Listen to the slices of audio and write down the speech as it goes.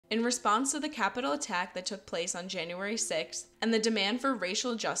In response to the Capitol attack that took place on January 6th and the demand for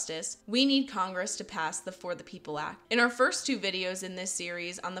racial justice, we need Congress to pass the For the People Act. In our first two videos in this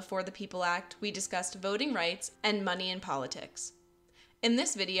series on the For the People Act, we discussed voting rights and money in politics. In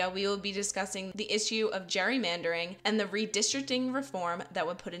this video, we will be discussing the issue of gerrymandering and the redistricting reform that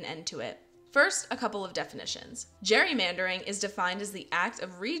would put an end to it. First, a couple of definitions. Gerrymandering is defined as the act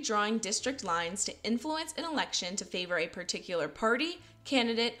of redrawing district lines to influence an election to favor a particular party,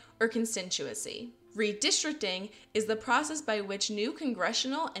 candidate, or constituency. Redistricting is the process by which new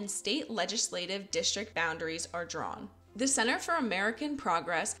congressional and state legislative district boundaries are drawn. The Center for American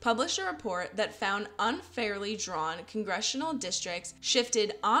Progress published a report that found unfairly drawn congressional districts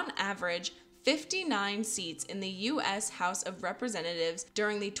shifted, on average, 59 seats in the U.S. House of Representatives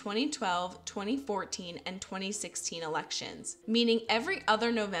during the 2012, 2014, and 2016 elections, meaning every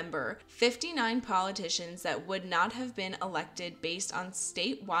other November, 59 politicians that would not have been elected based on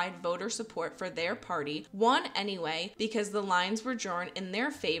statewide voter support for their party won anyway because the lines were drawn in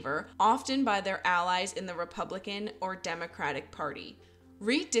their favor, often by their allies in the Republican or Democratic Party.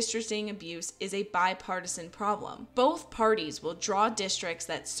 Redistricting abuse is a bipartisan problem. Both parties will draw districts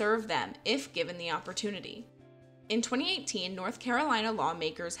that serve them if given the opportunity. In 2018, North Carolina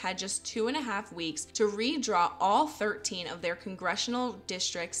lawmakers had just 2.5 weeks to redraw all 13 of their congressional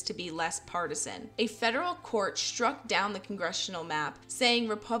districts to be less partisan. A federal court struck down the congressional map, saying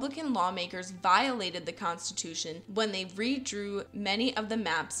Republican lawmakers violated the Constitution when they redrew many of the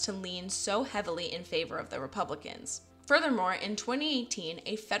maps to lean so heavily in favor of the Republicans. Furthermore, in 2018,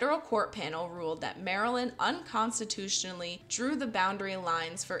 a federal court panel ruled that Maryland unconstitutionally drew the boundary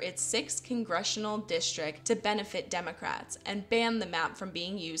lines for its 6th congressional district to benefit Democrats and banned the map from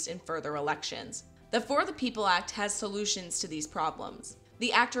being used in further elections. The For the People Act has solutions to these problems.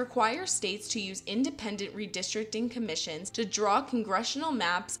 The act requires states to use independent redistricting commissions to draw congressional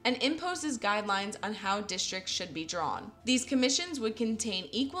maps and imposes guidelines on how districts should be drawn. These commissions would contain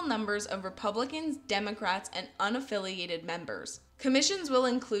equal numbers of Republicans, Democrats, and unaffiliated members. Commissions will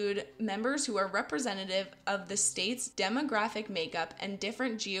include members who are representative of the state's demographic makeup and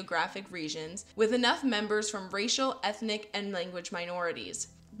different geographic regions, with enough members from racial, ethnic, and language minorities.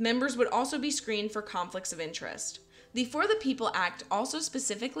 Members would also be screened for conflicts of interest. The For the People Act also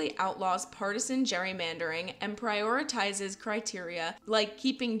specifically outlaws partisan gerrymandering and prioritizes criteria like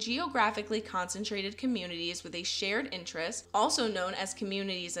keeping geographically concentrated communities with a shared interest, also known as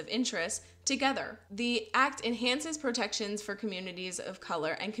communities of interest, together. The act enhances protections for communities of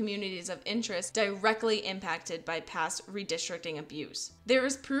color and communities of interest directly impacted by past redistricting abuse. There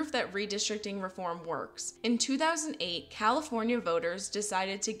is proof that redistricting reform works. In 2008, California voters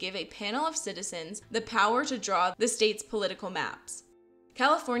decided to give a panel of citizens the power to draw the state's political maps.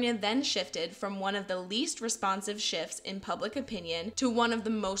 California then shifted from one of the least responsive shifts in public opinion to one of the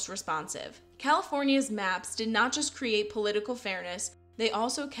most responsive. California's maps did not just create political fairness, they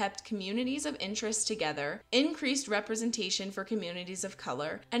also kept communities of interest together, increased representation for communities of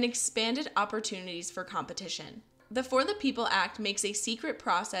color, and expanded opportunities for competition. The For the People Act makes a secret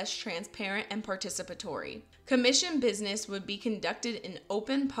process transparent and participatory. Commission business would be conducted in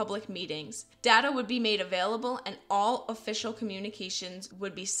open public meetings. Data would be made available, and all official communications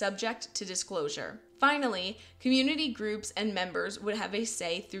would be subject to disclosure. Finally, community groups and members would have a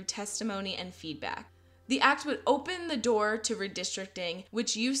say through testimony and feedback. The act would open the door to redistricting,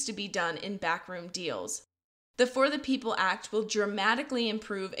 which used to be done in backroom deals. The For the People Act will dramatically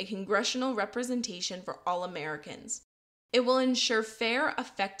improve a congressional representation for all Americans. It will ensure fair,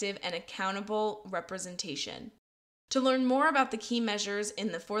 effective, and accountable representation. To learn more about the key measures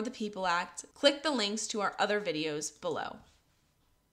in the For the People Act, click the links to our other videos below.